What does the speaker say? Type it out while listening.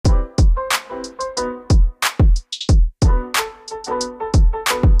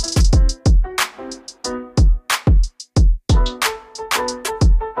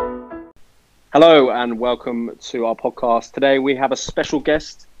Hello and welcome to our podcast. Today we have a special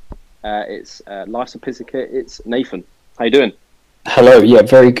guest. It's Life's a Pizzakit. It's Nathan. How you doing? Hello. Yeah,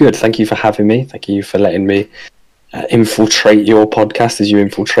 very good. Thank you for having me. Thank you for letting me infiltrate your podcast as you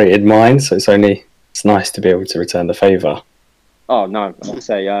infiltrated mine. So it's nice to be able to return the favour. Oh no, I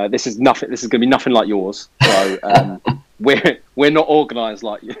say this is nothing. This is going to be nothing like yours. So we're not organised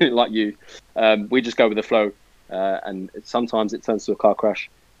like you. We just go with the flow, and sometimes it turns to a car crash.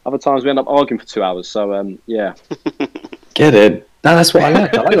 Other times we end up arguing for 2 hours. So yeah. Get in. No, that's what I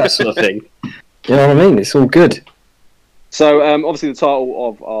like. I like that sort of thing. You know what I mean? It's all good. So obviously the title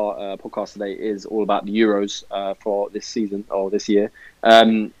of our podcast today is all about the Euros for this season or this year.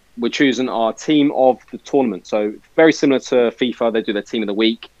 We're choosing our team of the tournament. So very similar to FIFA, they do their team of the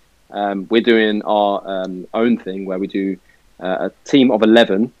week. We're doing our own thing where we do a team of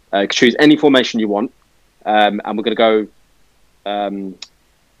 11. You can choose any formation you want, and we're going to go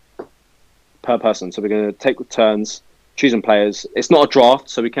per person. So we're going to take turns choosing players. It's not a draft,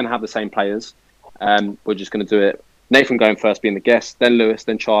 so we can have the same players. We're just going to do it. Nathan going first, being the guest, then Lewis,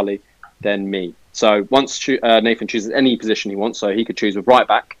 then Charlie, then me. So once Nathan chooses any position he wants, so he could choose with right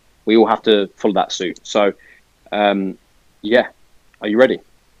back, we all have to follow that suit. So, yeah. Are you ready?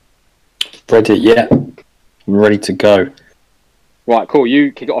 Ready, yeah. I'm ready to go. Right, cool.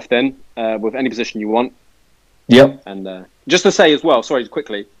 You kick it off then with any position you want. Yep. And just to say as well, sorry,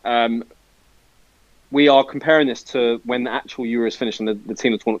 quickly, we are comparing this to when the actual Euros finish and the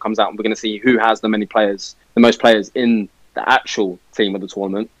team of the tournament comes out, and we're going to see who has the most players in the actual team of the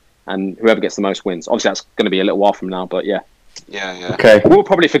tournament, and whoever gets the most wins. Obviously, that's going to be a little while from now, but yeah. Yeah. Okay. We'll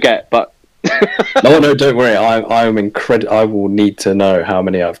probably forget, but... No, don't worry. I'm incredible. I will need to know how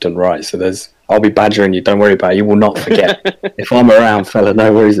many I've done right. So I'll be badgering you. Don't worry about it. You will not forget. If I'm around, fella,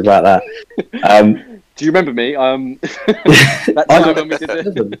 no worries about that. Do you remember me? That time when we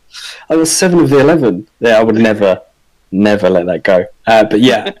did it. I was 7 of the 11. Yeah, I would never let that go. But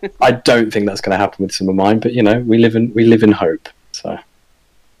yeah, I don't think that's going to happen with some of mine. But we live in hope. So.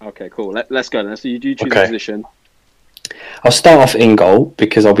 Okay, cool. Let's go then. So you do choose a position. I'll start off in goal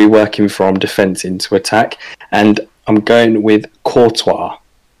because I'll be working from defence into attack, and I'm going with Courtois.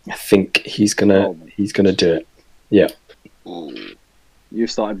 I think he's gonna do it. Yeah. Ooh. You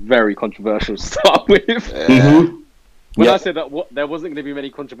started very controversial to start with. When I said that there wasn't going to be many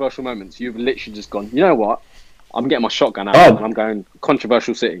controversial moments, you've literally just gone, you know what? I'm getting my shotgun out and I'm going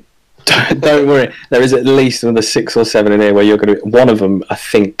controversial city. Don't worry. There is at least another 6 or 7 in here where you're going to... One of them, I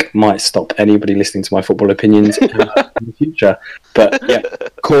think, might stop anybody listening to my football opinions in the future. But yeah,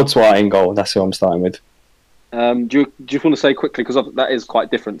 Courtois in goal. That's who I'm starting with. Do you want to say quickly, because that is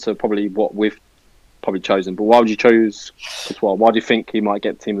quite different to probably what we've probably chosen, but why would you choose Courtois? Why do you think he might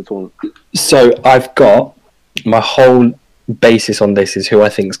get the team of the tournament? So I've got my whole basis on this is who I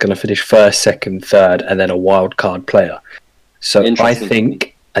think is going to finish first, second, third, and then a wild card player. So I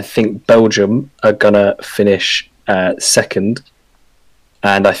think Belgium are going to finish second,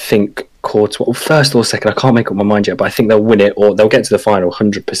 and I think Courtois first or second. I can't make up my mind yet, but I think they'll win it or they'll get to the final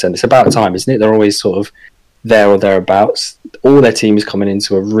 100%. It's about time, isn't it? They're always sort of there or thereabouts. All their teams coming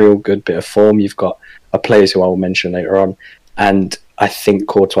into a real good bit of form. You've got players who I will mention later on, and I think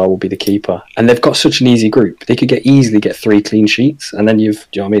Courtois will be the keeper. And they've got such an easy group; they could easily get 3 clean sheets, and then do you know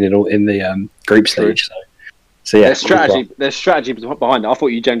what I mean, in the group stage. So yeah, there's strategy behind it. I thought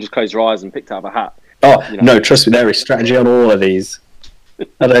you just closed your eyes and picked out of a hat. Oh no, trust me, there is strategy on all of these.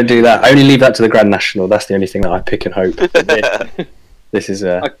 I don't do that. I only leave that to the Grand National. That's the only thing that I pick and hope. This is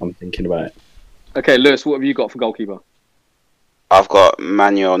I'm thinking about it. Okay, Lewis, what have you got for goalkeeper? I've got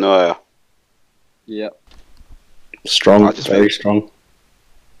Manuel Neuer. Yep. Strong, very strong.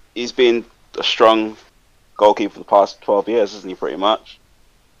 He's been a strong goalkeeper for the past 12 years, isn't he, pretty much?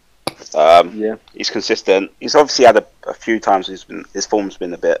 Yeah. He's consistent. He's obviously had a few times his form's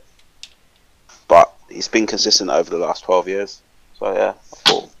been a bit, but he's been consistent over the last 12 years. So yeah,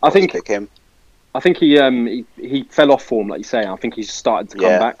 I think pick him. I think he fell off form, like you say. I think he's started to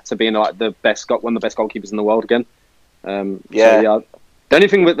come back to being like one of the best goalkeepers in the world again. So, the only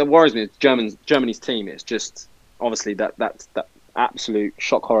thing that worries me is Germany's team. It's just obviously that absolute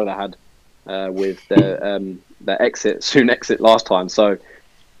shock horror they had with their soon exit last time. So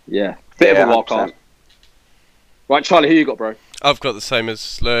yeah, bit of a wild card. Right, Charlie, who you got, bro? I've got the same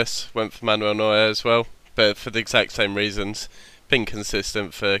as Lewis. Went for Manuel Neuer as well, but for the exact same reasons. Been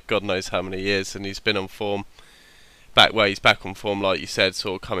consistent for God knows how many years, and he's been on form. He's back on form, like you said,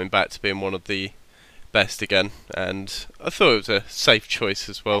 sort of coming back to being one of the best again. And I thought it was a safe choice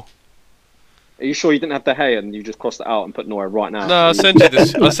as well. Are you sure you didn't have the hay and you just crossed it out and put Neuer right now? No, I'll send you the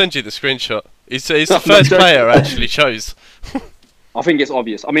screenshot. He's the first player I actually chose. I think it's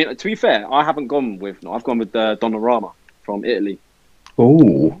obvious. I mean, to be fair, I haven't gone with. No, I've gone with Donnarumma from Italy.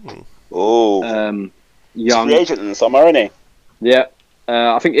 Oh. Young. Free agent in the summer, isn't he? Yeah.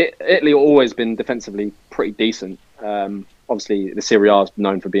 I think Italy have always been defensively pretty decent. Obviously, the Serie A is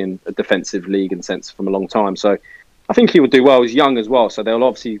known for being a defensive league in a sense from a long time. So I think he will do well. He's young as well. So they'll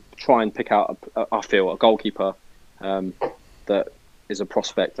obviously try and pick out, I feel, a goalkeeper that is a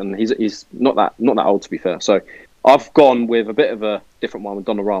prospect. And he's not that old, to be fair. So I've gone with a bit of a different one with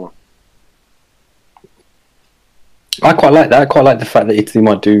Donnarumma. I quite like that. I quite like the fact that Italy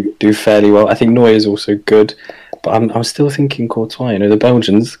might do fairly well. I think Neuer's also good. But I'm still thinking Courtois. The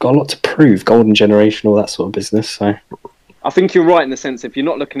Belgians got a lot to prove. Golden generation, all that sort of business. So I think you're right in the sense if you're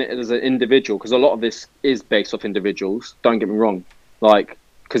not looking at it as an individual, because a lot of this is based off individuals. Don't get me wrong,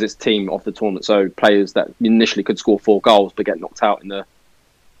 because it's team of the tournament. So players that initially could score 4 goals but get knocked out in the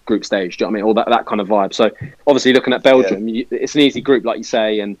group stage. Do you know what I mean? All that kind of vibe. So obviously looking at Belgium, it's an easy group, like you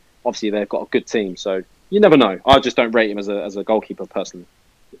say, and obviously they've got a good team. So you never know. I just don't rate him as a goalkeeper personally.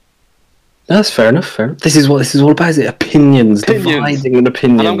 That's fair enough. This is what this is all about. Is it opinions. Dividing an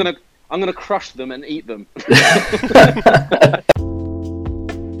opinion? And I'm gonna crush them and eat them.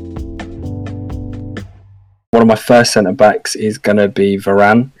 One of my first centre backs is gonna be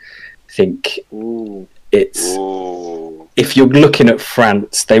Varane. I think it's if you're looking at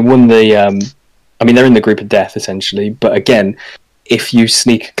France, they won the. I mean, they're in the group of death essentially. But again, if you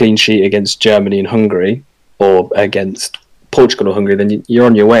sneak a clean sheet against Germany and Hungary, or against Portugal or Hungary, then you're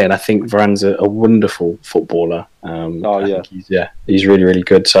on your way. And I think Varane's a wonderful footballer. He's really, really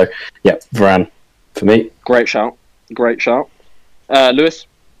good. So, yeah, Varane for me. Great shout. Lewis?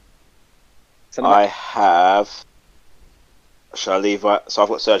 I have... Shall I leave? So I've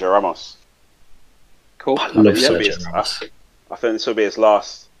got Sergio Ramos. Cool. I love Sergio Ramos. I think this will be his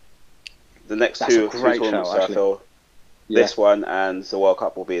last. The next two tournaments, I feel. Yeah. This one and the World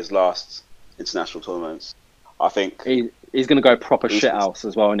Cup will be his last international tournaments. I think... He's going to go proper shithouse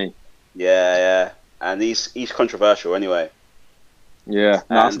as well, isn't he? Yeah. And he's controversial anyway. Yeah,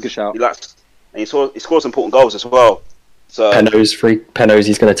 that's a good shout. He scores important goals as well. So Penos,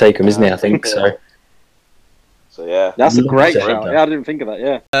 he's going to take him, isn't he? I think so. So yeah, that's a great shout. Yeah, I didn't think of that.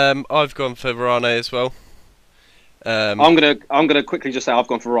 Yeah. I've gone for Varane as well. I'm gonna quickly just say I've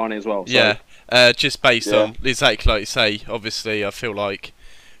gone for Varane as well. So. Yeah. Just based on exactly like you say. Obviously, I feel like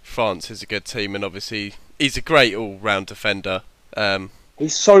France is a good team, and obviously he's a great all-round defender.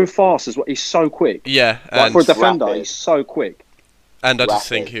 He's so fast as well. He's so quick. Yeah, and for a defender, he's so quick. And I just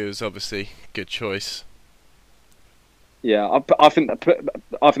think he was obviously a good choice. Yeah, I think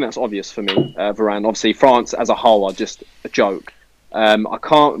that's obvious for me. Varane. Obviously, France as a whole are just a joke. I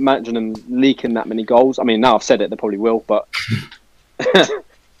can't imagine them leaking that many goals. I mean, now I've said it, they probably will. But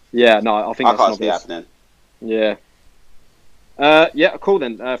yeah, no, I think that's can't obvious. See happening. Yeah. Yeah, cool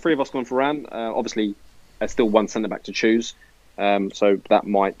then. 3 of us gone for Varane. Obviously, there's still one centre back to choose, so that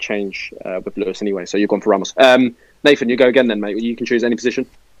might change with Lewis anyway. So you've gone for Ramos. Nathan, you go again then, mate. You can choose any position.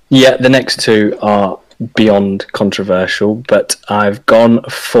 Yeah, the next two are beyond controversial, but I've gone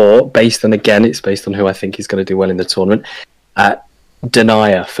for, based on who I think is going to do well in the tournament.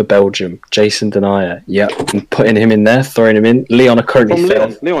 Denayer for Belgium, Jason Denayer. Yeah, I'm putting him in there, throwing him in. Lyon are currently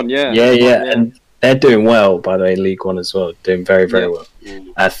fifth. Lyon, yeah. Yeah, and they're doing well, by the way, in League One as well. Doing very, very well.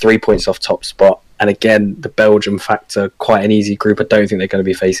 3 points off top spot. And again, the Belgium factor, quite an easy group. I don't think they're going to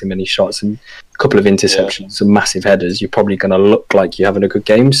be facing many shots and a couple of interceptions, some massive headers. You're probably going to look like you're having a good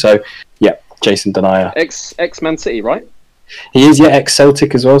game. So, yeah, Jason Denayer. Ex-Man City, right? He is,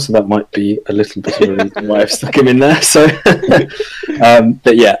 ex-Celtic as well, so that might be a little bit of a reason why I've stuck him in there. So,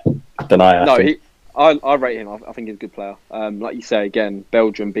 but yeah, Denayer. No, I rate him. I think he's a good player. Like you say, again,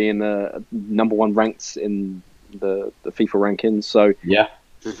 Belgium being the number 1 ranked in the FIFA rankings. So, yeah.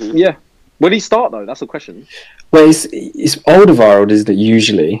 Yeah. Will he start though? That's the question. Well, it's Alderweireld, isn't it,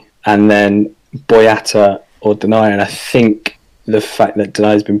 usually, and then Boyata or Denayer. And I think the fact that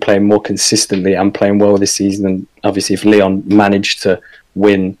Denayer's been playing more consistently and playing well this season, and obviously if Lyon managed to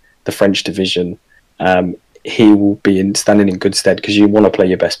win the French division, he will be standing in good stead because you want to play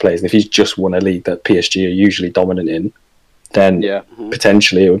your best players. And if he's just won a league that PSG are usually dominant in, then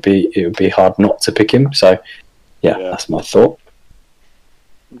potentially it would be hard not to pick him. So yeah. That's my thought.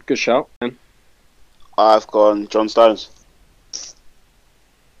 Good shout, man. I've gone John Stones.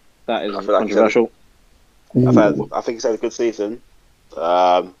 That is controversial. I think he's had a good season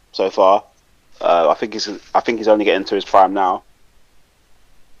so far. I think he's only getting to his prime now,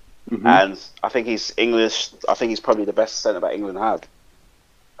 and I think he's English. I think he's probably the best centre back England had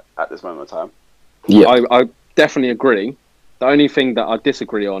at this moment in time. Yeah, I definitely agree. The only thing that I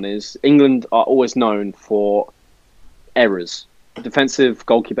disagree on is England are always known for errors. defensive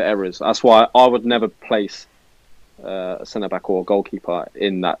goalkeeper errors. That's why I would never place a centre back or a goalkeeper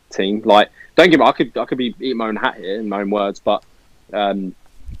in that team. Like, don't get me wrong, I could be eating my own hat here in my own words, but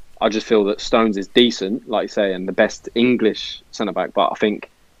I just feel that Stones is decent, like you say, and the best English centre back. But I think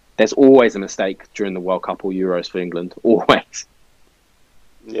there's always a mistake during the World Cup or Euros for England, always.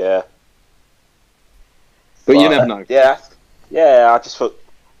 Yeah, but you never know. Yeah. I just thought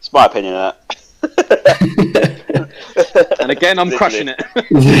it's my opinion. And again, I'm crushing it.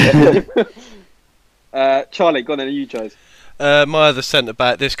 Charlie, go on then, you chose. My other centre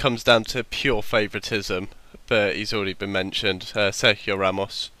back. This comes down to pure favouritism, but he's already been mentioned. Sergio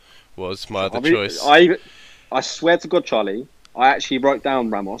Ramos was my other choice. I swear to God, Charlie, I actually wrote down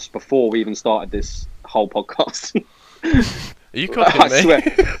Ramos before we even started this whole podcast. Are you copying me? I swear.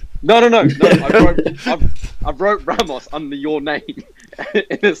 No. I wrote Ramos under your name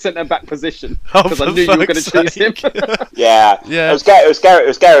in the centre back position because I knew you were going to choose him. Yeah. It was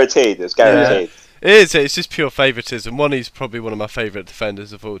guaranteed. It was guaranteed. It is. It's just pure favouritism. He's probably one of my favourite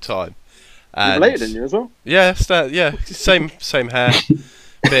defenders of all time. You're related, didn't you, as well? Yeah, same hair,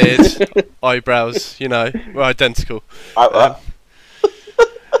 beard, eyebrows. We're identical.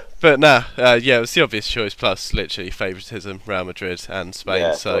 But nah, it was the obvious choice. Plus, literally favouritism, Real Madrid and Spain.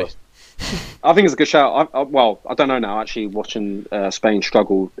 Yeah, so, I think it's a good shout. I don't know now. Actually, watching Spain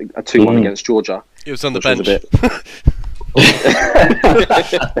struggle a 2-1 against Georgia. It was on the bench.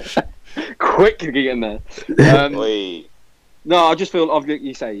 Quick to get in there. No, I just feel, like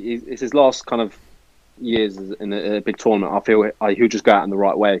you say, it's his last kind of years in a big tournament. I feel he'll just go out in the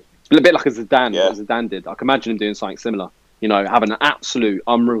right way. It's a bit like Zidane did. I can imagine him doing something similar. Having an absolute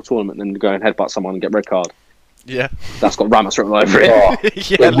unreal tournament and then go and headbutt someone and get red card. Yeah. That's got Ramos written all over it.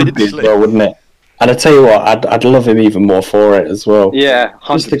 Yeah, literally. Well, wouldn't it? And I tell you what, I'd love him even more for it as well. Yeah,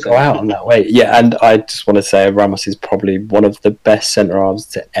 100%. Just to go out on that way. Yeah, and I just want to say Ramos is probably one of the best centre-halves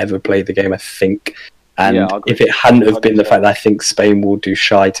to ever play the game, I think. And if it hadn't have been the fact that I think Spain will do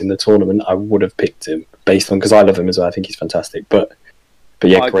shite in the tournament, I would have picked him based on, because I love him as well. I think he's fantastic. But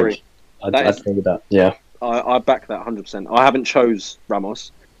yeah, I agree. I'd agree with that. Yeah, I back that 100%. I haven't chose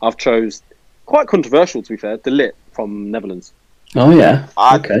Ramos. I've chose quite controversial, to be fair, De Ligt from Netherlands. Oh yeah,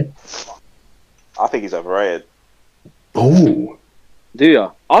 okay. I think he's overrated. Oh, do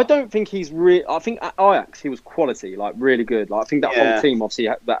you? I don't think he's really. I think at Ajax he was quality, like really good. Like I think that whole team obviously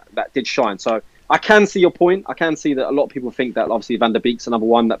that did shine. So I can see your point. I can see that a lot of people think that obviously Van der Beek's another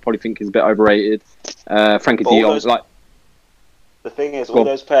one that probably think is a bit overrated. Frankie de Jong's like. The thing is, all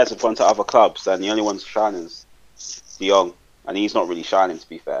those players have gone to other clubs, and the only one's shining is De Jong, and he's not really shining, to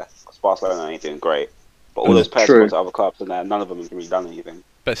be fair, because Barcelona ain't doing great. But all those players have gone to other clubs, and none of them have really done anything.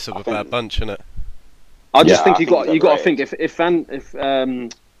 Best of a bad bunch, innit? I just think you got to think if Virgil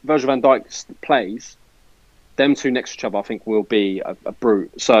van Dijk plays, them two next to each other, I think will be a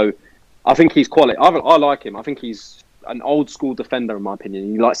brute. So I think he's quality. I like him. I think he's an old school defender in my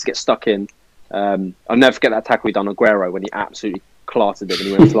opinion. He likes to get stuck in. I'll never forget that tackle he done on Aguero when he absolutely clarted it and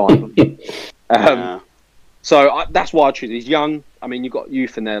he went flying. So that's why I choose. He's young. I mean, you've got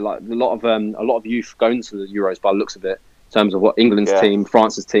youth in there, like a lot of youth going to the Euros by the looks of it. In terms of what England's team,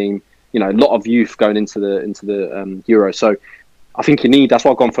 France's team, a lot of youth going into the Euro. So I think that's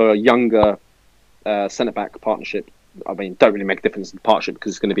why I've gone for a younger centre back partnership. I mean, don't really make a difference in the partnership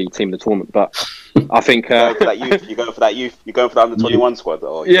because it's going to be team of the tournament. But I think you're going for that youth. You're going for that under-21 squad.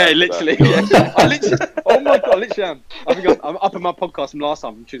 Or literally. Yeah. Oh my god, literally am. I think I'm up in my podcast from last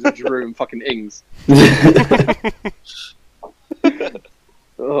time. I'm choosing Giroud and fucking Ings.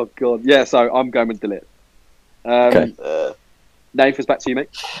 Oh god, yeah. So I'm going with De Ligt. Okay. Dave, it's back to you, mate.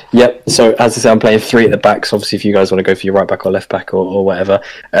 Yep. So as I say, I'm playing 3 at the back. So obviously, if you guys want to go for your right back or left back or whatever,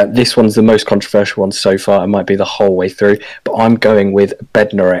 this one's the most controversial one so far. It might be the whole way through, but I'm going with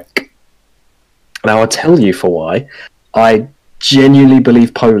Bednarek. Now I'll tell you for why. I genuinely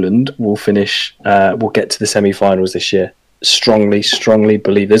believe Poland will finish. Will get to the semi-finals this year. Strongly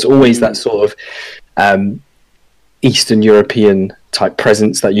believe. There's always that sort of Eastern European type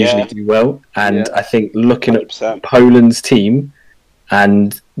presence that usually do well, and I think looking 100%. At Poland's team.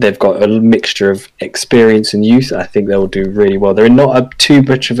 And they've got a mixture of experience and youth. I think they'll do really well. They're not too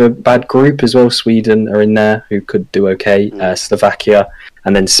much of a bad group as well. Sweden are in there, who could do okay. Slovakia,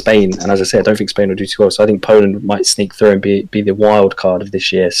 and then Spain. And as I said, I don't think Spain will do too well. So I think Poland might sneak through and be the wild card of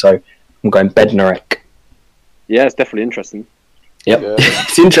this year. So I'm going Bednarek. Yeah, it's definitely interesting. Yep,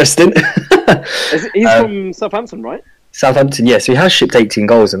 it's interesting. He's from Southampton, right? Southampton, yeah. So he has shipped 18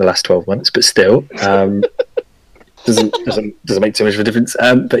 goals in the last 12 months, but still... doesn't make too much of a difference.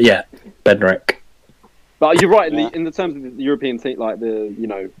 But yeah, Bednarek. But you're right in the terms of the European team, like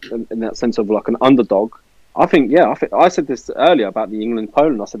in that sense of like an underdog. I think I said this earlier about the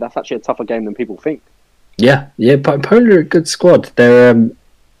England-Poland. I said that's actually a tougher game than people think. Yeah. But Poland are a good squad. They're and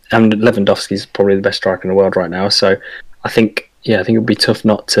Lewandowski's probably the best striker in the world right now. So I think it would be tough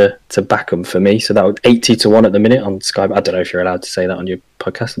not to back them for me. So that would 80-1 at the minute on Sky. I don't know if you're allowed to say that on your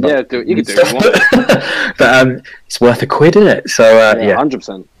podcast. Yeah, you can do it. But it's worth £1, isn't it? So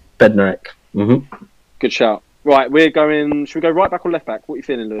 100%. Bednarek. Mm-hmm. Good shout. Right, should we go right back or left back? What are you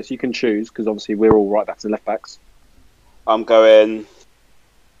feeling, Lewis? You can choose, because obviously we're all right backs and left backs. I'll go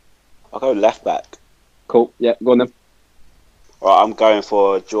left back. Cool, yeah, go on then. Right, I'm going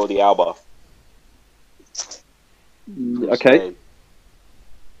for Jordi Alba. Okay.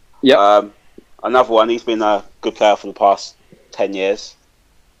 Yeah. Another one, he's been a good player for the past 10 years.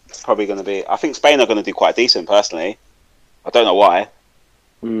 Probably going to be... I think Spain are going to do quite decent, personally. I don't know why.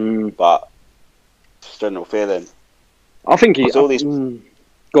 But... general feeling. I think all these.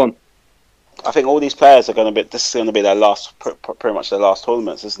 Go on. I think all these players are going to be. This is going to be their last, pretty much their last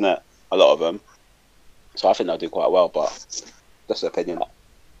tournaments, isn't it? A lot of them. So I think they'll do quite well, but that's an opinion.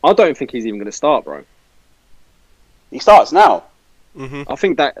 I don't think he's even going to start, bro. He starts now. I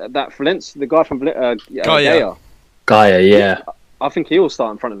think that Valencia, the guy from Gaia, yeah. I think he'll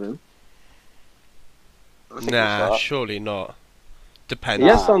start in front of him. Nah, surely not. Depends. He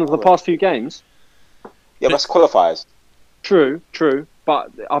has done the past few games. Yeah, that's qualifiers. True,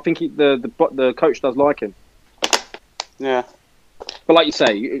 but I think the coach does like him. Yeah, but like you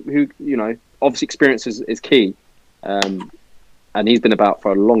say, obviously experience is key, and he's been about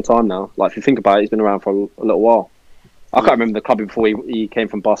for a long time now. Like if you think about it, he's been around for a little while. I can't remember the club before he came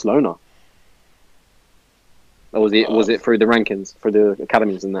from Barcelona. Or was it through the rankings, through the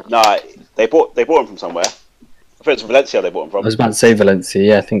academies and that? No, they bought him from somewhere. I think it's Valencia they bought him from. I was about to say Valencia.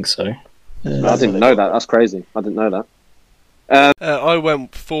 Yeah, I think so. I didn't know that. That's crazy. I didn't know that. I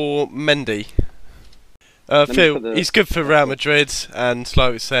went for Mendy. Phil, he's good for Real Madrid, and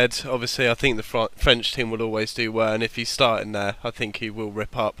like we said, obviously I think the French team will always do well, and if he's starting there, I think he will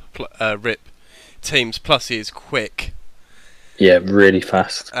rip teams, plus he is quick. Yeah, really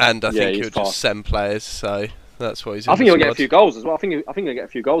fast. And I think he'll just send players, so that's what he's in. I think he'll get a few goals as well. I think he'll get a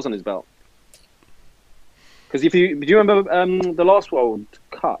few goals on his belt. Because do you remember the last World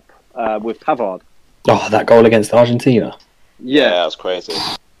Cup with Pavard? Oh, that goal against Argentina. Yeah, that was crazy.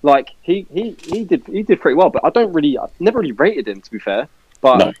 Like he did pretty well, but I've never really rated him, to be fair.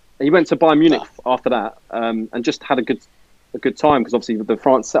 But he went to Bayern Munich after that, and just had a good time because obviously the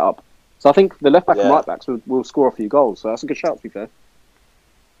France setup. So I think the left back and right backs will score a few goals. So that's a good shout, to be fair.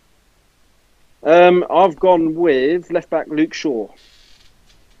 I've gone with left back Luke Shaw.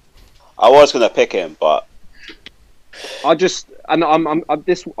 I was going to pick him, but I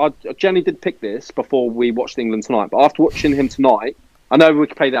generally did pick this before we watched England tonight. But after watching him tonight, I know we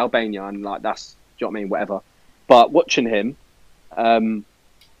played Albania and that's, do you know what I mean, whatever. But watching him, I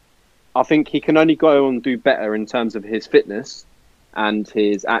think he can only go and do better in terms of his fitness and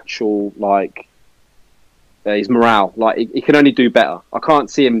his actual his morale. Like he can only do better. I can't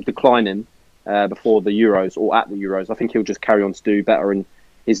see him declining before the Euros or at the Euros. I think he'll just carry on to do better, and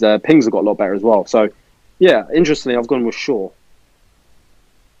his pings have got a lot better as well. So yeah, interestingly, I've gone with Shaw.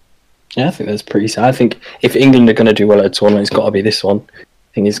 Yeah, I think that's pretty sad. I think if England are going to do well at a tournament, it's got to be this one.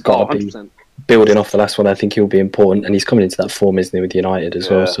 I think it's got to be building off the last one. I think he'll be important, and he's coming into that form, isn't he, with United as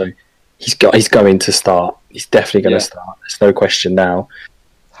well? So he's going to start. He's definitely going to start. There's no question now.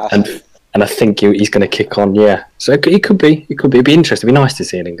 And I think he's going to kick on. Yeah, so it could be. It'd be interesting. It'd be nice to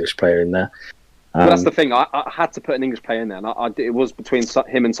see an English player in there. Well, that's the thing. I had to put an English player in there, and it was between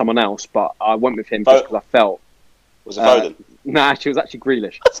him and someone else, but I went with him just because I felt. Was it Foden? Nah, it was actually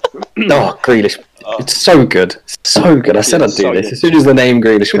Grealish. Grealish. Oh. It's so good. So good. I said I'd do this. Good. As soon as the name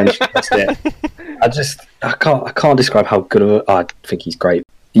Grealish mentioned, that's it. I can't describe how good I think he's great.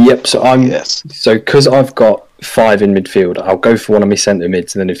 Yep, so because I've got 5 in midfield, I'll go for one of my centre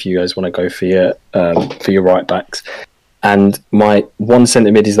mids, and then if you guys want to go for your right backs. And my one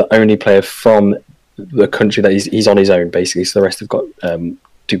centre mid is the only player from the country that he's on his own, basically, so the rest have got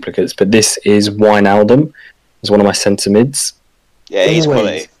duplicates. But this is Wijnaldum. As one of my centre mids. Yeah, he's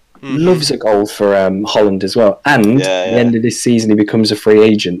quality. Loves a goal for Holland as well. And at the end of this season, he becomes a free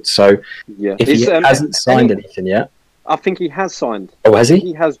agent. So if he hasn't signed anything yet. I think he has signed. Oh, has he?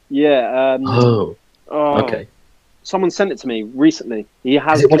 He has, yeah. Okay. Someone sent it to me recently. He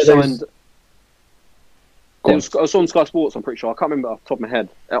has signed. It was on Sky Sports, I'm pretty sure. I can't remember off the top of my head.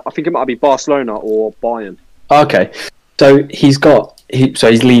 I think it might be Barcelona or Bayern. Okay. So he's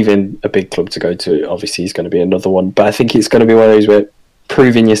leaving a big club to go to. Obviously, he's going to be another one. But I think it's going to be one of those where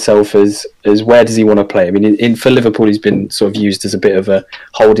proving yourself as where does he want to play? I mean, for Liverpool, he's been sort of used as a bit of a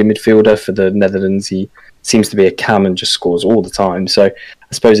holding midfielder for the Netherlands. He seems to be a cam and just scores all the time. So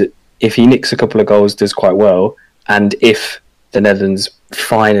I suppose if he nicks a couple of goals, does quite well, and if the Netherlands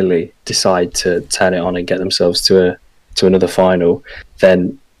finally decide to turn it on and get themselves to another final,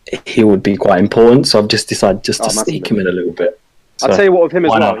 then he would be quite important. So I've just decided to sneak him in a little bit. So, I'll tell you what with him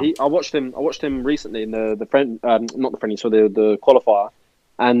as well. I watched him recently in the qualifier,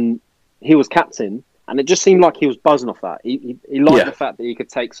 and he was captain, and it just seemed like he was buzzing off that. He liked the fact that he could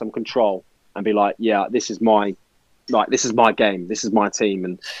take some control and be like, yeah, this is my game, this is my team,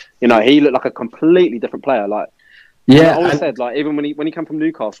 and he looked like a completely different player. Like, I always said, like, even when he came from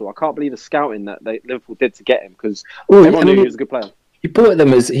Newcastle, I can't believe the scouting that Liverpool did to get him, because everyone knew he was a good player. You bought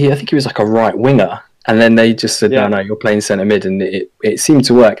them I think he was like a right winger, and then they just said, no, you're playing centre mid, and it seemed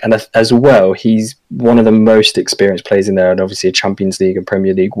to work. And as well, he's one of the most experienced players in there, and obviously a Champions League and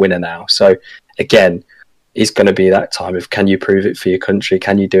Premier League winner now. So again, it's going to be that time of, can you prove it for your country?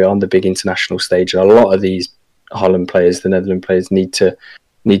 Can you do it on the big international stage? And a lot of these Holland players, the Netherlands players, need to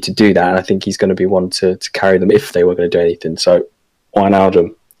do that. And I think he's going to be one to carry them if they were going to do anything. So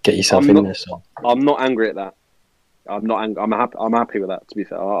Wijnaldum, get yourself in there. So. I'm not angry at that. I'm not. I'm happy with that. To be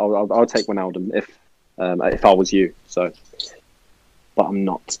fair, I'll take Wijnaldum if I was you. So, but I'm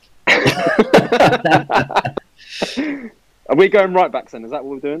not. Are we going right backs then? Is that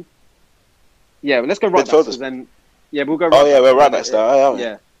what we're doing? Yeah, well, let's go right backs. Then, we'll go. Oh yeah, we're right backs now. Aren't we?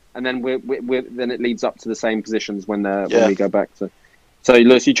 Yeah, and then then it leads up to the same positions when we go back to. So,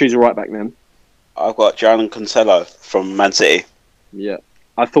 Lewis, you choose a right back then. I've got Jadon Cancelo from Man City. Yeah.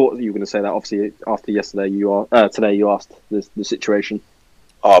 I thought you were going to say that. Obviously, after yesterday, today you asked the situation.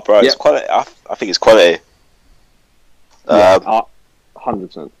 Oh, bro, it's quality. I think it's quality.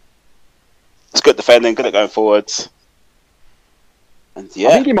 100%. It's good defending, good at going forwards, and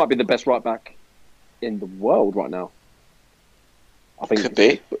I think he might be the best right back in the world right now. I think could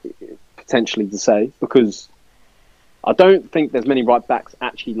be potentially to say, because I don't think there's many right backs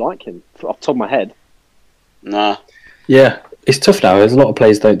actually like him off the top of my head. Nah. Yeah. It's tough now. There's a lot of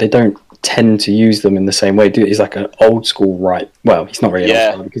players they don't tend to use them in the same way. He's like an old school right. Well, he's not really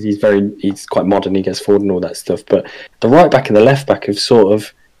old school because he's quite modern. He gets forward and all that stuff. But the right back and the left back have sort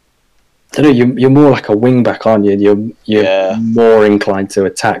of, I don't know. You're more like a wing back, aren't you? You're more inclined to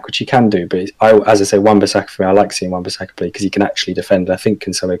attack, which you can do. But as I say, Wan-Bissaka for me, I like seeing Wan-Bissaka play because he can actually defend. I think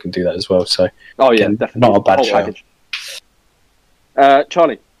Cancelo can do that as well. So definitely not a bad shout.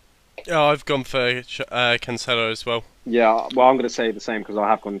 Charlie. Yeah, I've gone for Cancelo as well. Yeah, well, I'm going to say the same because I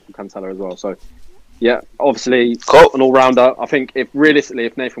have gone for Cancelo as well. So, yeah, obviously, cool. An all-rounder. I think if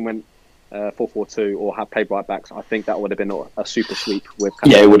Nathan went 4-4-2 or had played right backs, I think that would have been a super sweep with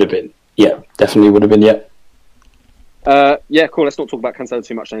Cancelo. Yeah, it would have been. Yeah, definitely would have been, yeah. Cool. Let's not talk about Cancelo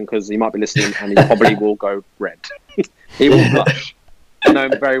too much then because he might be listening and he probably will go red. He will blush. I know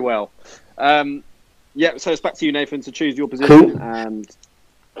him very well. So it's back to you, Nathan, to choose your position. Cool. And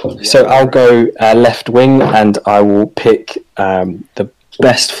so I'll go left wing, and I will pick the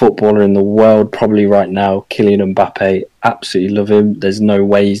best footballer in the world probably right now, Kylian Mbappe. Absolutely love him. There's no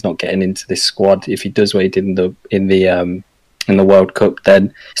way he's not getting into this squad. If he does what he did in the World Cup,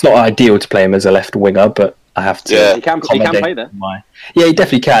 then it's not ideal to play him as a left winger, but I have to. Yeah, he can play there. Yeah, he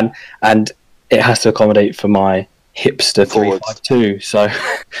definitely can, and it has to accommodate for my hipster 3-5-2. So,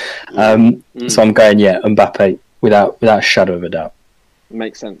 so I'm going Mbappe without a shadow of a doubt. It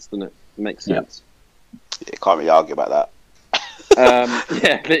makes sense, doesn't it? It makes sense. You can't really argue about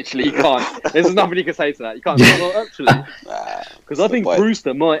that. Literally, you can't. There's nothing you can say to that. You can't say, well, actually, because I think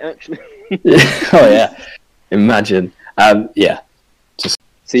Brewster might actually. Oh yeah, imagine. Just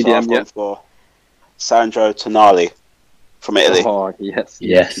CDM. So for Sandro Tonali from Italy. Oh yes.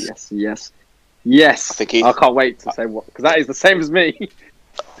 I think I can't wait to say what, because that is the same as me.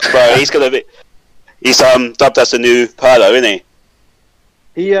 Bro, he's dubbed as the new Pirlo, isn't he?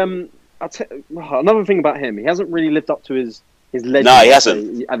 Another thing about him, he hasn't really lived up to his legend. No, he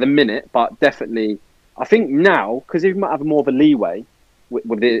hasn't at the minute, but definitely, I think now because he might have more of a leeway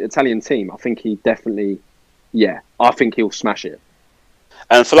with the Italian team. I think he definitely, I think he'll smash it.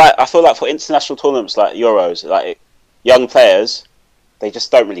 And I feel like for international tournaments like Euros, like young players, they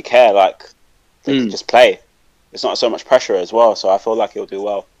just don't really care. Like they can just play. It's not so much pressure as well, so I feel like he'll do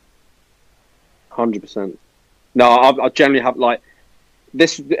well. 100%. No, I generally have like.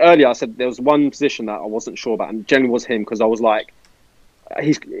 This earlier, I said there was one position that I wasn't sure about, and generally was him because I was like,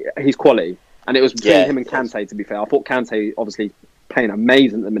 he's quality, and it was between him and Kante. To be fair, I thought Kante obviously playing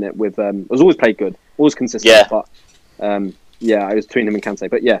amazing at the minute. With was always played good, always consistent. But it was between him and Kante.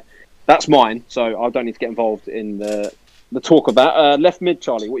 But that's mine. So I don't need to get involved in the talk of that. Left mid,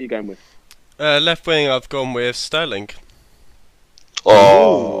 Charlie, what are you going with? Left wing, I've gone with Sterling.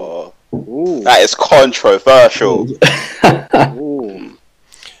 Oh. Ooh. Ooh. That is controversial. Ooh.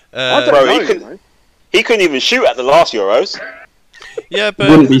 Bro, he couldn't even shoot at the last Euros. Yeah, but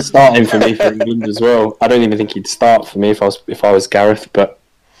he wouldn't be starting for me for England as well. I don't even think he'd start for me if I was Gareth. But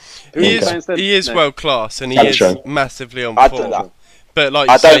he is world class and he is massively on form. But like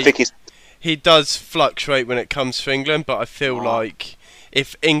he does fluctuate when it comes to England. But I feel like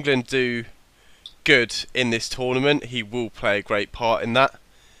if England do good in this tournament, he will play a great part in that.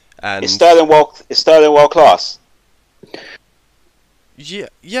 And is Sterling world class? Yeah.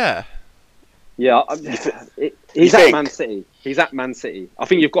 He's at Man City. He's at Man City. I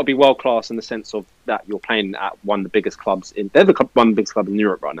think you've got to be world class in the sense of that you're playing at one of the biggest clubs in. They're one of the biggest clubs in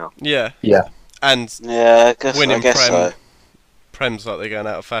Europe right now. Yeah. And I guess so. Prem's like they're going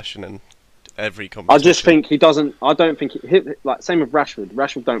out of fashion in every competition. I just think he doesn't. I don't think like same with Rashford.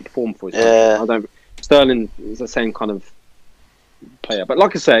 Rashford don't perform for his country. I don't. Sterling is the same kind of player, but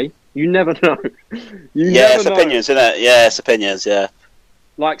like I say, you never know. It's opinions, isn't it? Yeah, it's opinions. Yeah.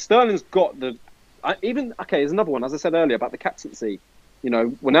 Like Sterling's got the. There's another one. As I said earlier about the captaincy. You know,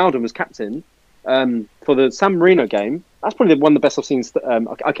 Ronaldo was captain for the San Marino game. That's probably one of the best I've seen.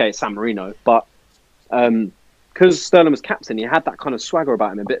 It's San Marino, but because Sterling was captain, he had that kind of swagger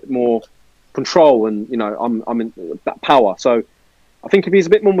about him, a bit more control, and I'm in that power. So I think if he's a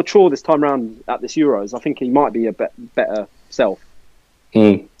bit more mature this time around at this Euros, I think he might be a better self.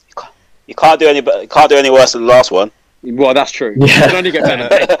 You can't do any worse than the last one. Well, that's true. Yeah. You can only get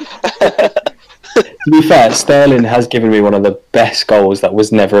better. To be fair, Sterling has given me one of the best goals that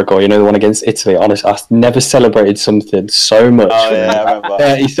was never a goal. You know, the one against Italy. Honestly, I never celebrated something so much. I remember.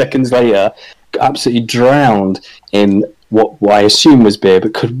 30 seconds later, absolutely drowned in what I assume was beer,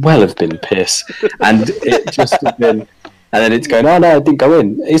 but could well have been piss. And it just had been... And then it's going, oh no, it didn't go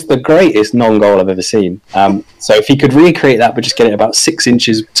in. It's the greatest non-goal I've ever seen. So if he could recreate that, but just get it about 6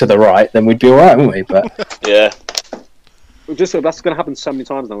 inches to the right, then we'd be all right, wouldn't we? But yeah. That's going to happen so many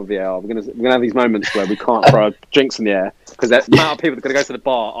times now with VAR. We're going to have these moments where we can't throw drinks in the air because the amount of people that are going to go to the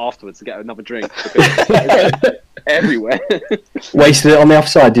bar afterwards to get another drink because everywhere. Wasted it on the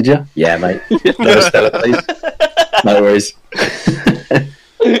offside, did you? Yeah, mate. No, Stella, please. No worries.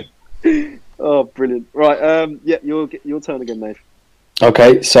 Oh, brilliant! Right, your turn again, Dave.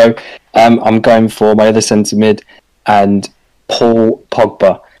 Okay, so I'm going for my other centre mid and Paul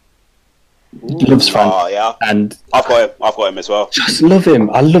Pogba. Loves France. Oh yeah, and I've got him as well. Just love him.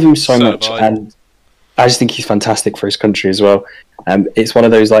 I love him so much, and I just think he's fantastic for his country as well. It's one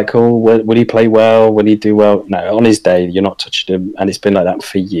of those like, oh, will he play well? Will he do well? No, on his day, you're not touching him, and it's been like that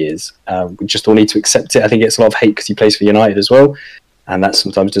for years. We just all need to accept it. I think it's a lot of hate because he plays for United as well, and that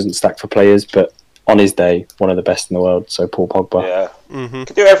sometimes doesn't stack for players. But on his day, one of the best in the world. So Paul Pogba,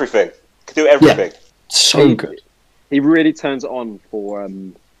 could do everything. Yeah. So good. He really turns it on for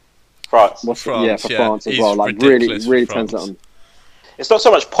France. France as well. Like really turns it on. It's not so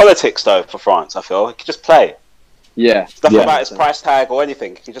much politics though for France. I feel he can just play. Yeah, nothing about his price tag or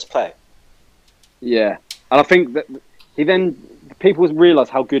anything. He can just play. Yeah, and I think that people realise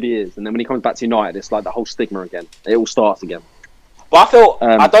how good he is, and then when he comes back to United, it's like the whole stigma again. It all starts again. But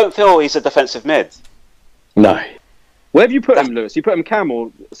I don't feel he's a defensive mid. No. Where have you put him, Lewis? You put him Cam or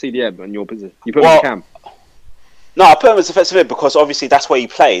CDM in your position? You put him Cam. No, I put him as defensive mid because obviously that's where he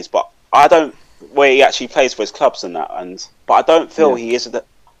plays, but I don't where he actually plays for his clubs and that. But I don't feel he is.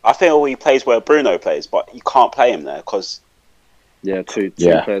 I feel he plays where Bruno plays, but you can't play him there because. Yeah, two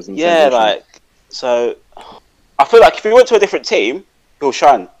players. So I feel like if he went to a different team, he'll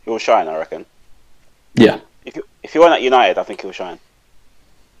shine. He'll shine, I reckon. Yeah. If he went at United, I think he'll shine.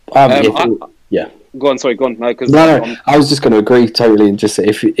 Yeah. Go on. Sorry, go on. No, I was just going to agree totally and just say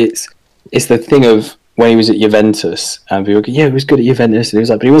if it's the thing of. When he was at Juventus, and people go, he was good at Juventus, and he was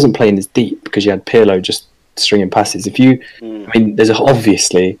like, but he wasn't playing as deep because you had Pirlo just stringing passes. I mean, there's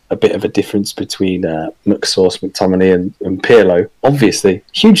obviously a bit of a difference between McTominay and Pirlo. Obviously,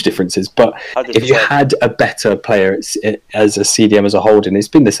 huge differences. But 100%. If you had a better player as a CDM as a holding, it's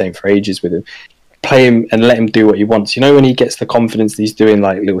been the same for ages with him. Play him and let him do what he wants. You know, when he gets the confidence that he's doing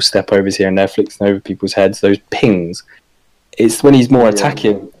like little step overs here and there, flicking over people's heads, those pings. It's when he's more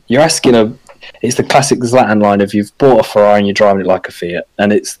attacking. You're asking it's the classic Zlatan line of you've bought a Ferrari and you're driving it like a Fiat,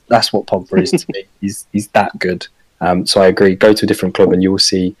 and that's what Pogba is to me. He's that good. So I agree. Go to a different club and you will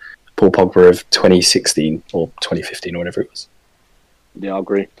see Paul Pogba of 2016 or 2015 or whatever it was. Yeah, I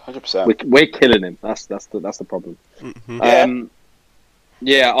agree. 100%. We're killing him. That's the problem. Mm-hmm.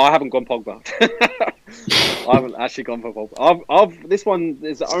 I haven't gone Pogba. I haven't actually gone for Pogba. This one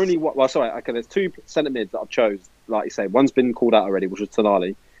is the only one. Well, sorry. Okay, there's two centre mids that I've chose. Like you say, one's been called out already, which was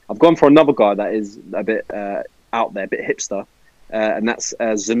Tonali. I've gone for another guy that is a bit out there, a bit hipster, and that's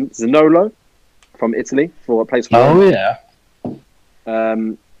Zaniolo from Italy for a place. Oh yeah.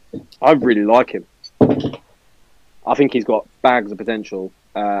 I really like him. I think he's got bags of potential,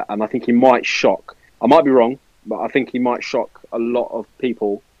 and I think he might shock. I might be wrong, but I think he might shock a lot of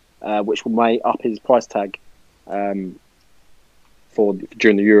people, which may up his price tag for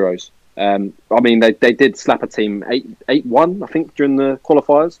during the Euros. I mean, they did slap a team 8-1, I think, during the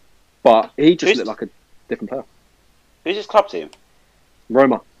qualifiers, but he just looked like a different player. Who's his club team?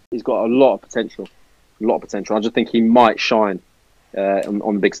 Roma. He's got a lot of potential. I just think he might shine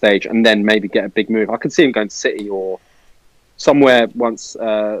on the big stage and then maybe get a big move. I could see him going to City or somewhere once,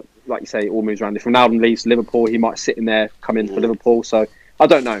 like you say, all moves around. If Ronaldo leaves Liverpool, he might sit in there, come in for Liverpool. So I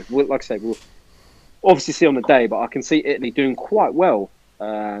don't know. Like I say, we'll obviously see on the day, but I can see Italy doing quite well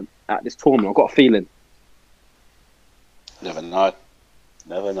at this tournament. I've got a feeling. Never know.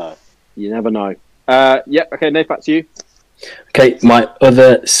 You never know. Okay, Nate, back to you. Okay, my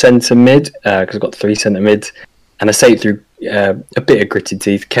other centre mid, because I've got 3 centre mids, and I say it through a bit of gritted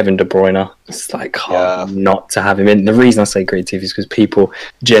teeth, Kevin De Bruyne. It's like hard not to have him in. The reason I say gritted teeth is because people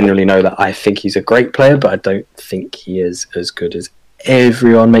generally know that I think he's a great player, but I don't think he is as good as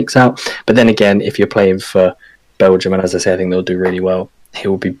everyone makes out. But then again, if you're playing for Belgium, and as I say, I think they'll do really well, he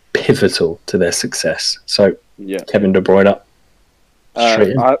will be pivotal to their success. So, Kevin De Bruyne.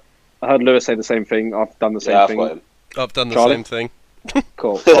 I heard Lewis say the same thing. I've done the same thing. I've done the same thing.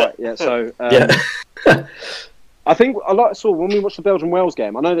 Cool. Right, yeah. So, I think I saw when we watched the Belgium-Wales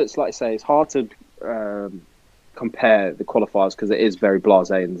game. I know that's, like I say, it's hard to compare the qualifiers because it is very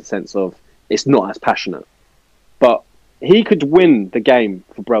blasé in the sense of it's not as passionate. But he could win the game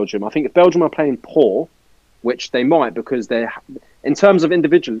for Belgium. I think if Belgium are playing poor, which they might because they're, in terms of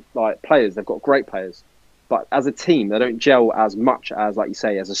individual players, they've got great players. But as a team, they don't gel as much as, like you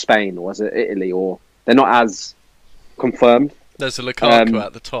say, as a Spain or as a Italy, or they're not as confirmed. There's a Lukaku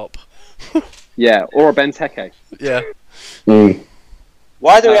at the top. Yeah, or a Benteke. Yeah.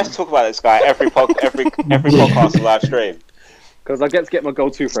 Why do we have to talk about this guy every podcast and live stream? Because I get my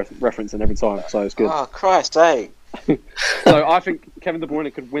goal-to reference in every time, so it's good. Oh, Christ's sake. So I think Kevin De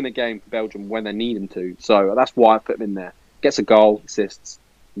Bruyne could win a game for Belgium when they need him to. So that's why I put him in there. Gets a goal, assists,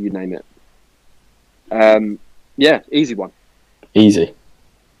 you name it. Easy one. Easy.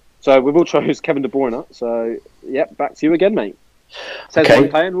 So we've all chose Kevin De Bruyne. So, back to you again, mate. Says one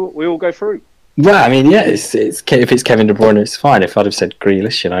player, we all go through. Well, I mean, if it's Kevin De Bruyne, it's fine. If I'd have said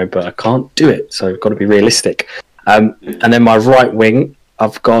Grealish, but I can't do it, so I've got to be realistic. And then my right wing,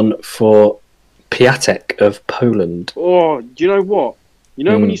 I've gone for Piatek of Poland. Oh, do you know what?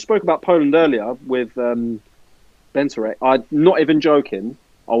 When you spoke about Poland earlier with Bentarek, I'm not even joking.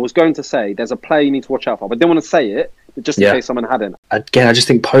 I was going to say there's a player you need to watch out for, but I didn't want to say it, but just in case someone hadn't. Again, I just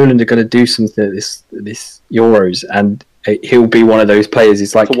think Poland are going to do something at this Euros, and he'll be one of those players.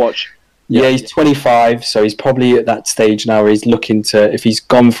 He's like to watch. Yeah, he's 25, so he's probably at that stage now where he's looking to, if he's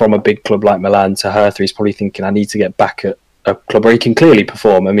gone from a big club like Milan to Hertha, he's probably thinking, I need to get back at a club where he can clearly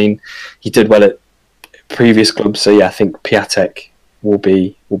perform. I mean, he did well at previous clubs, so I think Piatek will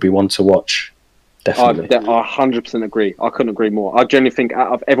be one to watch, definitely. I 100% agree. I couldn't agree more. I generally think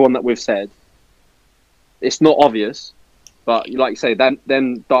out of everyone that we've said, it's not obvious, but like you say,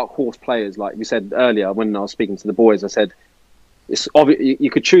 then dark horse players, like we said earlier when I was speaking to the boys, I said, it's obvious. You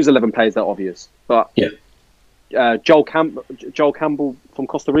could choose 11 players that are obvious, but Joel Campbell from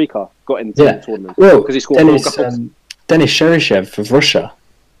Costa Rica got in the tournament because he scored Denis Cheryshev of Russia.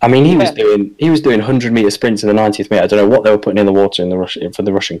 I mean, he was doing 100-meter sprints in the 90th minute. I don't know what they were putting in the water for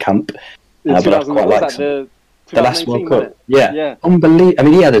the Russian camp, but I quite like the last World Cup. Yeah, unbelievable. I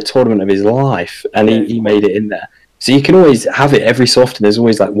mean, he had a tournament of his life, and he made it in there. So you can always have it every so often. There's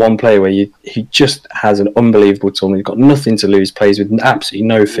always like one player where he just has an unbelievable tournament. He's got nothing to lose, plays with absolutely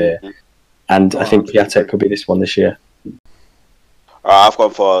no fear. And I think Piatek could be this one this year. I've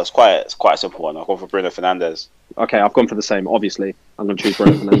gone for it's quite a simple one. I've gone for Bruno Fernandes. Okay, I've gone for the same. Obviously, I'm going to choose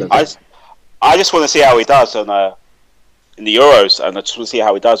Bruno Fernandes. I just want to see how he does in the Euros, and I just want to see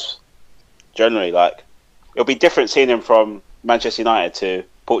how he does generally. Like, it'll be different seeing him from Manchester United to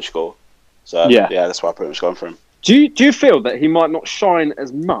Portugal. So that's why I pretty much gone for him. Do you feel that he might not shine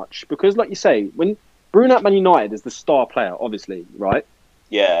as much? Because, like you say, when Bruno at Man United is the star player, obviously, right?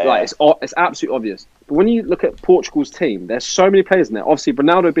 Yeah. It's absolutely obvious. But when you look at Portugal's team, there's so many players in there. Obviously,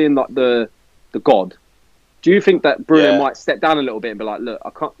 Ronaldo being like the god. Do you think that Bruno might step down a little bit and be like, look,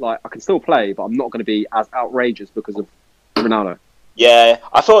 I can still play, but I'm not going to be as outrageous because of Ronaldo? Yeah,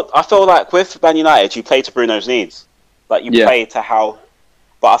 I feel like with Man United, you play to Bruno's needs. Like you play to how,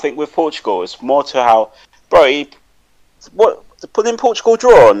 but I think with Portugal, it's more to how. Bro, putting Portugal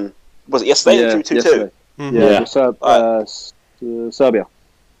draw on, was it yesterday? 2-2-2. Yeah. Serbia.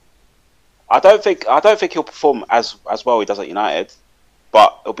 I don't think he'll perform as well he does at United,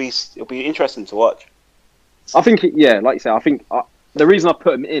 but it'll be interesting to watch. I think, like you say, I think the reason I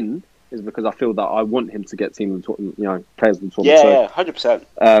put him in is because I feel that I want him to get players in the tournament. Yeah,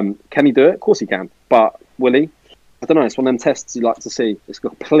 100%. Can he do it? Of course he can. But will he? I don't know. It's one of them tests you like to see. It's a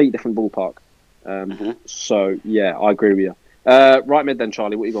complete different ballpark. So yeah, I agree with you. Right mid then,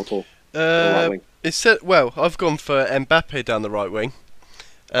 Charlie. What you got for? Right wing? I've gone for Mbappe down the right wing.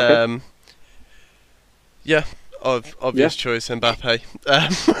 Okay. Yeah, obvious choice, Mbappe.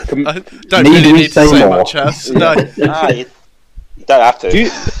 I don't really need to say much else. No, you don't have to.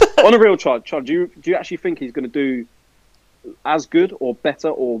 On a real Charlie, do you actually think he's going to do as good or better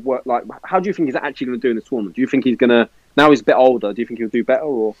or work? Like, how do you think he's actually going to do in this tournament? Do you think he's going to? Now he's a bit older. Do you think he'll do better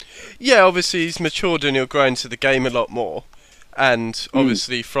or? Yeah, obviously he's matured and he'll grow into the game a lot more. And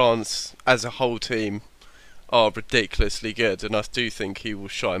obviously France as a whole team are ridiculously good, and I do think he will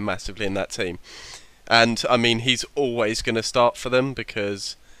shine massively in that team. And I mean, he's always going to start for them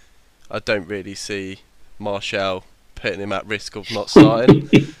because I don't really see Martial putting him at risk of not starting.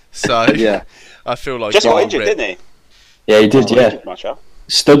 So yeah, I feel like just got injured, didn't he? Yeah, he did. Yeah,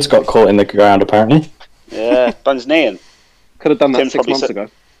 Studs got caught in the ground apparently. Yeah, done his knee in. Could have done that Tim's 6 months ago.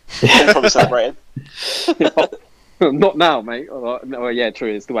 Tim's probably celebrating. Not now, mate. Oh, yeah,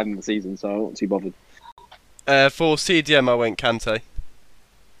 true. It's the end of the season, so I'm not too bothered. For CDM, I went Kante.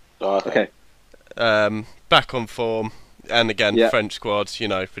 Oh, okay. Back on form, and again, French squad,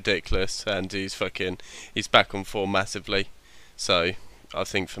 ridiculous, and he's back on form massively. So I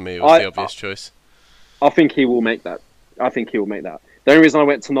think for me it was the obvious choice. I think he will make that. The only reason I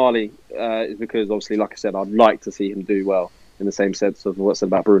went Tonali is because, obviously, like I said, I'd like to see him do well in the same sense of what I said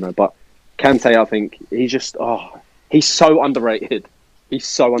about Bruno. But Kante, I think he's just he's so underrated. He's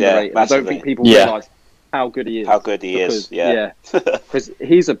so underrated. I don't think people realise how good he is. How good he is. Yeah. Because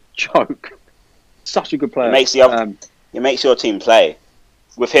he's a joke. Such a good player. It makes your team play.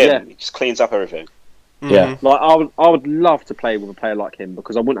 With him, he just cleans up everything. Yeah. Like I would love to play with a player like him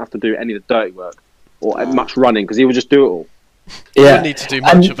because I wouldn't have to do any of the dirty work or much running because he would just do it all. You wouldn't need to do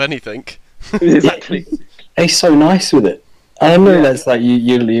much of anything. Exactly. He's so nice with it. I know that's like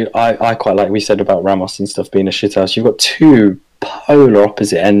I quite like we said about Ramos and stuff being a shithouse. You've got two polar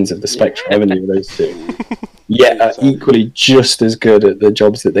opposite ends of the spectrum, haven't you? Those two. Equally just as good at the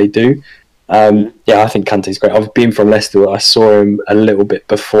jobs that they do. I think Kante's great. I've been from Leicester. I saw him a little bit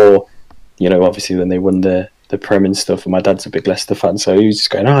before, obviously when they won the Prem and stuff. And my dad's a big Leicester fan, so he was just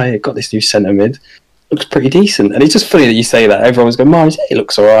going, I got this new centre mid. Looks pretty decent. And it's just funny that you say that. Everyone's going, Mahrez, he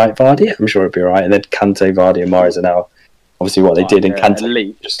looks all right. Vardy, I'm sure he'll be all right. And then Kante, Vardy and Mahrez are now obviously what they did in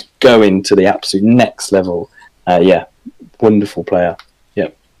Kante. Just going to the absolute next level. Wonderful player.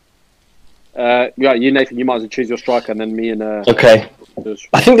 You, Nathan, you might as well choose your striker and then me and... Okay.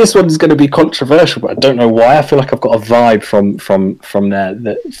 I think this one's going to be controversial, but I don't know why. I feel like I've got a vibe from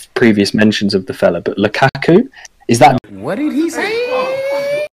the previous mentions of the fella. But Lukaku, is that... What did he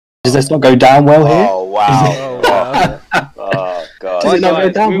say? Does this not go down well here? Oh, wow. Oh, God. Does it not go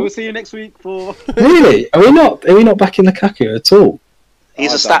down? We will see you next week for... Really? Are we not backing Lukaku at all?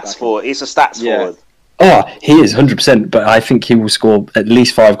 He's a stats forward. Oh, he is 100%, but I think he will score at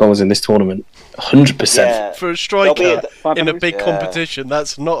least 5 goals in this tournament. 100%. Yeah. For a striker in a big competition,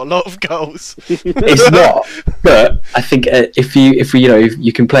 that's not a lot of goals. It's not, but I think if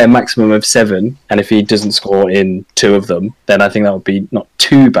you can play a maximum of 7, and if he doesn't score in 2 of them, then I think that would be not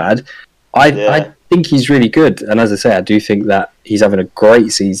too bad. I think he's really good, and as I say, I do think that he's having a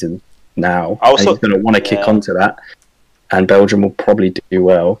great season now, and he's going to want to kick onto that, and Belgium will probably do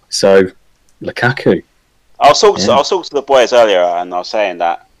well. So, Lukaku. I was talking to the boys earlier, and I was saying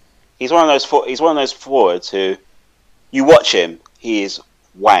that he's one of those forwards who, you watch him, he is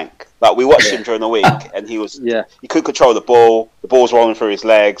wank. Like we watched him during the week, and he could control the ball. The ball's rolling through his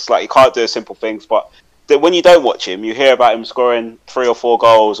legs. Like he can't do simple things. But when you don't watch him, you hear about him scoring 3 or 4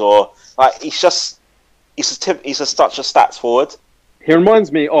 goals, or like he's such a stats forward. He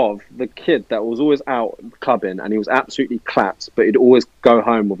reminds me of the kid that was always out clubbing, and he was absolutely clapped, but he'd always go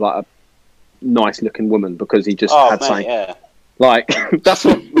home with like a nice looking woman because he just had something. Yeah. Like that's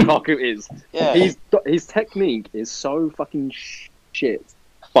what Lukaku is. Yeah. His technique is so fucking shit,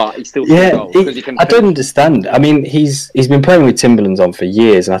 but he's still I don't understand. I mean, he's been playing with Timberlands on for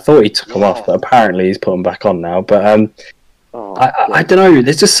years, and I thought he took them off, but apparently he's put them back on now. But I don't know.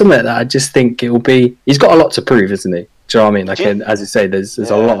 There's just something that I just think it will be. He's got a lot to prove, isn't he? Do you know what I mean? Like, as you say, there's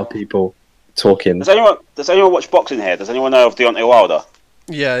a lot of people talking. Does anyone watch boxing here? Does anyone know of Deontay Wilder?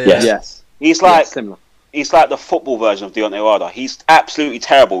 Yeah. Yes. He's like similar. He's like the football version of Deontay Wilder. He's absolutely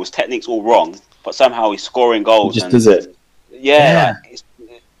terrible. His technique's all wrong, but somehow he's scoring goals. He just does it. Yeah. Like,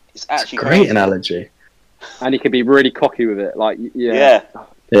 it's actually great crazy. analogy. And he could be really It's crazy. a great analogy. And he could be really cocky with it. Like, Yeah.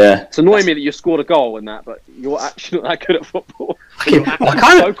 It's annoying me that you scored a goal in that, but you're actually not that good at football. You're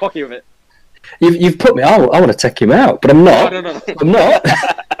so cocky with it. You've put me. I want to take him out, but I'm not. No. I'm not.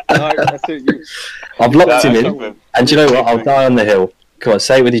 I've locked him in, and do you know what? I'll die on the hill. Come on,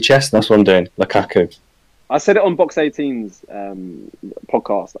 say it with your chest. And that's what I'm doing. Lukaku. I said it on Box 18's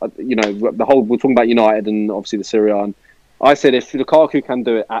podcast. We're talking about United and obviously the Serie A. And I said if Lukaku can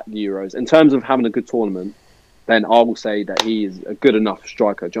do it at the Euros, in terms of having a good tournament, then I will say that he is a good enough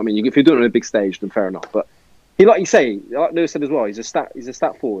striker. Do you know what I mean? If you're doing it on a big stage, then fair enough. But he, like Lewis said as well, he's a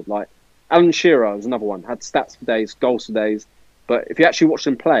stat forward. Like Alan Shearer was another one, had stats for days, goals for days. But if you actually watched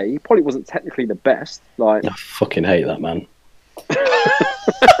him play, he probably wasn't technically the best. Like I fucking hate that man.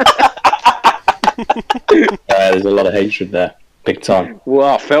 There's a lot of hatred there, big time. Well,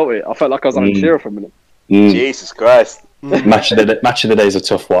 I felt it. I felt like I was Alan Shearer for a minute. Jesus Christ. Match of the day is a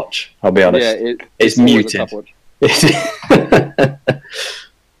tough watch. I'll be honest. Yeah, it's muted.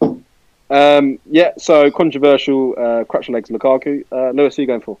 So controversial. Crack your legs, Lukaku. Lewis, who are you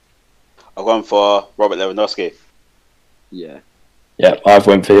going for? I've gone for Robert Lewandowski. Yeah, I've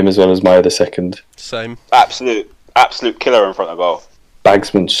went for him as well as my other second. Same. Absolute killer in front of goal.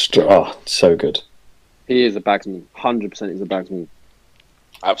 Bagsman, so good. He is a bagsman. 100% he's a bagsman.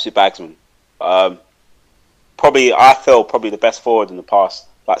 Absolute bagsman. I feel probably the best forward in the past,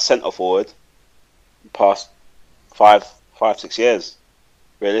 like centre forward, past 5-6 years,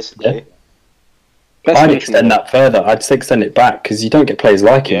 realistically. Yeah. I'd extend that further. I'd extend it back because you don't get players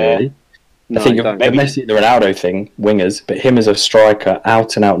like him, really. No, I think maybe Messi, the Ronaldo thing, wingers, but him as a striker,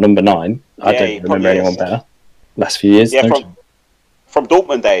 out and out number 9. I don't remember anyone better. Last few years, from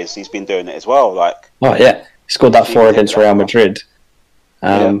Dortmund days, he's been doing it as well. Like, he scored that 4 against Real Madrid.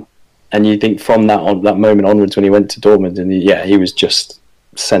 And you think from that moment onwards when he went to Dortmund, and he was just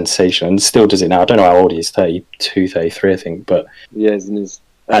sensational, and still does it now. I don't know how old he is, 32, 33, I think, but he's in his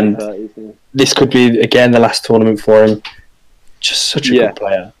 30s, this could be again the last tournament for him. Just such a good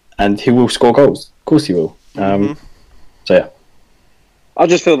player, and he will score goals. Of course, he will. I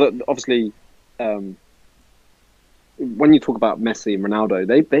just feel that obviously, when you talk about Messi and Ronaldo,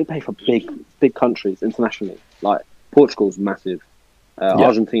 they play for big countries internationally. Like Portugal's massive.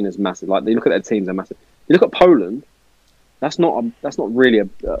 Argentina's massive. Like they look at their teams, they're massive. You look at Poland. That's not really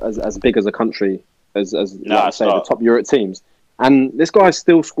as big as a country as the top Europe teams. And this guy's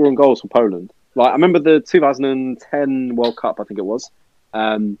still scoring goals for Poland. Like I remember the 2010 World Cup, I think it was,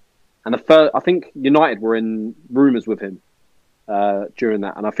 and I think United were in rumours with him during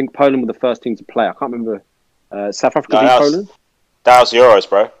that, and I think Poland were the first team to play. I can't remember. South Africa beat Poland. That was Euros,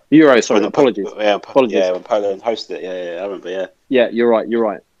 bro. Euros, sorry. Apologies. Apologies. Yeah, when Poland hosted it. Yeah, I remember. Yeah, you're right.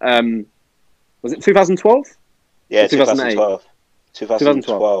 Was it 2012? Yeah, 2012.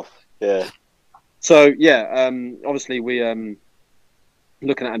 2012. Yeah. So obviously we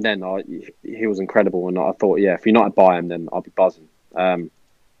looking at him then, he was incredible, and I thought, if United buy him, then I'll be buzzing. Quality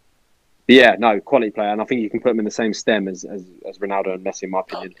player, and I think you can put him in the same stem as Ronaldo and Messi, in my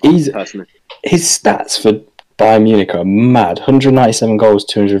opinion. Personally, his stats for Bayern Munich are mad. 197 goals,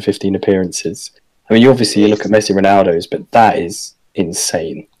 215 appearances. I mean, obviously you look at Messi, Ronaldo's, but that is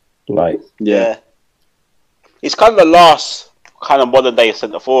insane. He's kind of the last kind of modern day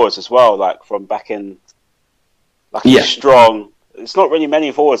centre forwards as well. Like from back in, he's strong. It's not really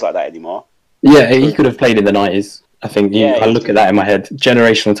many forwards like that anymore. Yeah, he could have played in the 90s. I think I look at that in my head.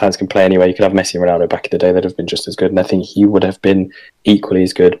 Generational talents can play anyway. You could have Messi and Ronaldo back in the day; they'd have been just as good. And I think he would have been equally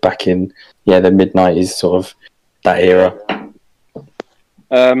as good back in the mid 90s, sort of that era.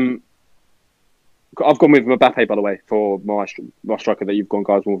 I've gone with Mbappe, by the way, for my striker that you've gone,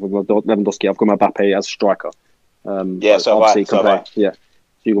 guys, with Lewandowski. I've gone Mbappe as a striker. So you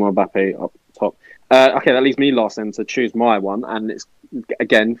got Mbappe up top. Okay, that leaves me last then to choose my one, and it's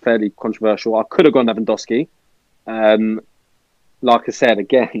again fairly controversial. I could have gone Lewandowski. Like I said,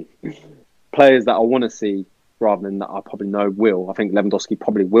 again, players that I want to see rather than that I probably know will. I think Lewandowski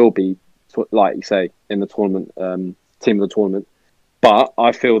probably will be, like you say, in the tournament, team of the tournament. But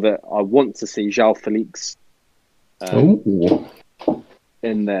I feel that I want to see João Felix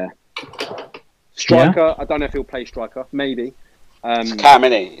in there. Striker, I don't know if he'll play striker. Maybe. It's a cam,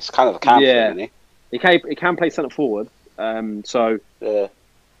 isn't he? It's kind of a cam, isn't he? He can play centre forward. I mean,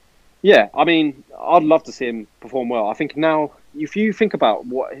 I'd love to see him perform well. I think now, if you think about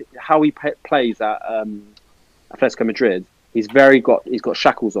how he plays at Atletico Madrid, he's got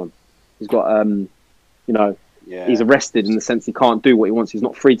shackles on. He's got he's arrested in the sense he can't do what he wants. He's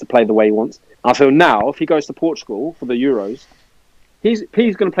not free to play the way he wants. I feel now, if he goes to Portugal for the Euros, he's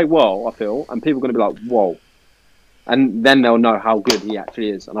going to play well. I feel, and people are going to be like, "Whoa!" and then they'll know how good he actually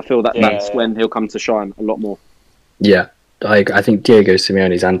is. And I feel that's when he'll come to shine a lot more. Yeah, I think Diego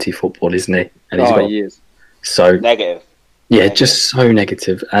Simeone's anti-football, isn't he? And he is. So negative. Yeah, negative. Just so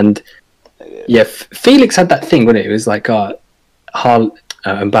negative. And yeah, Felix had that thing, wasn't it? It was like Mbappe,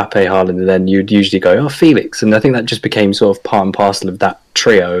 Haaland, and then you'd usually go, Felix. And I think that just became sort of part and parcel of that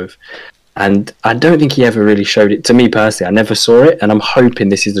trio. And I don't think he ever really showed it to me personally. I never saw it. And I'm hoping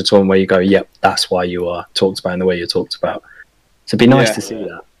this is the tournament where you go, yep, that's why you are talked about in the way you're talked about. So it'd be nice to see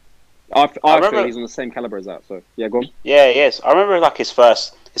that. I feel he's on the same caliber as that. So yeah, go on. Yeah, yes. I remember like his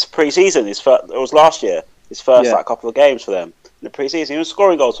pre-season. It was last year. His first couple of games for them in the pre-season. He was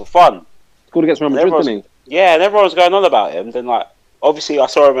scoring goals for fun. Scored against Real Madrid, didn't he? Yeah, and everyone was going on about him. Then like, obviously, I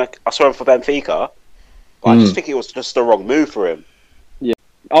saw him for Benfica. But I just think it was just the wrong move for him. Yeah.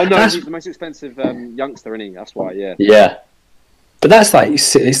 Oh no, he's the most expensive youngster, isn't he? That's why. Yeah. Yeah. But that's like,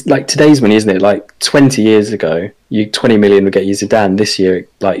 it's like today's money, isn't it? Like 20 years ago, 20 million would get you Zidane. This year,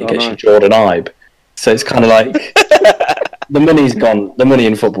 like, it gets you Jordan Ibe. So it's kind of like the money's gone. The money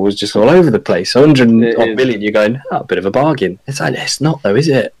in football is just all over the place. 100 million, you're going, a bit of a bargain. It's like, it's not though, is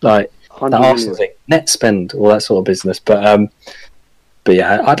it? Like that Arsenal thing, net spend, all that sort of business. But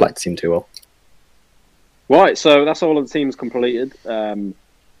yeah, I'd like to see him do well. Right, so that's all of the teams completed.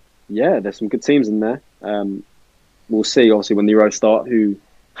 Yeah, there's some good teams in there. We'll see, obviously, when the Euros start, who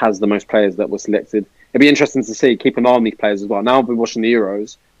has the most players that were selected. It'll be interesting to see, keep an eye on these players as well. Now I'll be watching the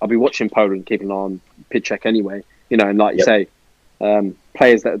Euros. I'll be watching Poland, keep an eye on Piszczek anyway. And like you say,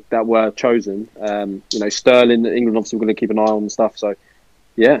 players that were chosen. Sterling, England, obviously, we're going to keep an eye on and stuff. So,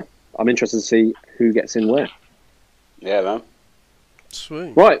 yeah, I'm interested to see who gets in where. Yeah, man.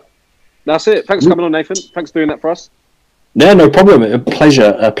 Sweet. Right, that's it. Thanks for coming on, Nathan. Thanks for doing that for us. Yeah, no problem. A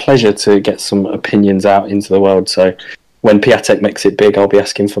pleasure to get some opinions out into the world. So when Piatek makes it big, I'll be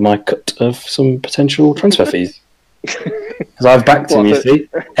asking for my cut of some potential transfer fees. Because I've backed him, you see.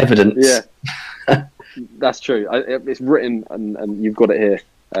 Evidence. Yeah, that's true. It's written and you've got it here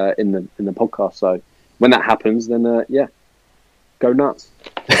in the podcast. So when that happens, then go nuts.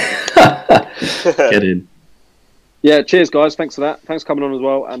 Get in. Yeah, cheers, guys. Thanks for that. Thanks for coming on as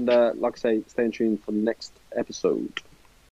well. And like I say, stay tuned for the next episode.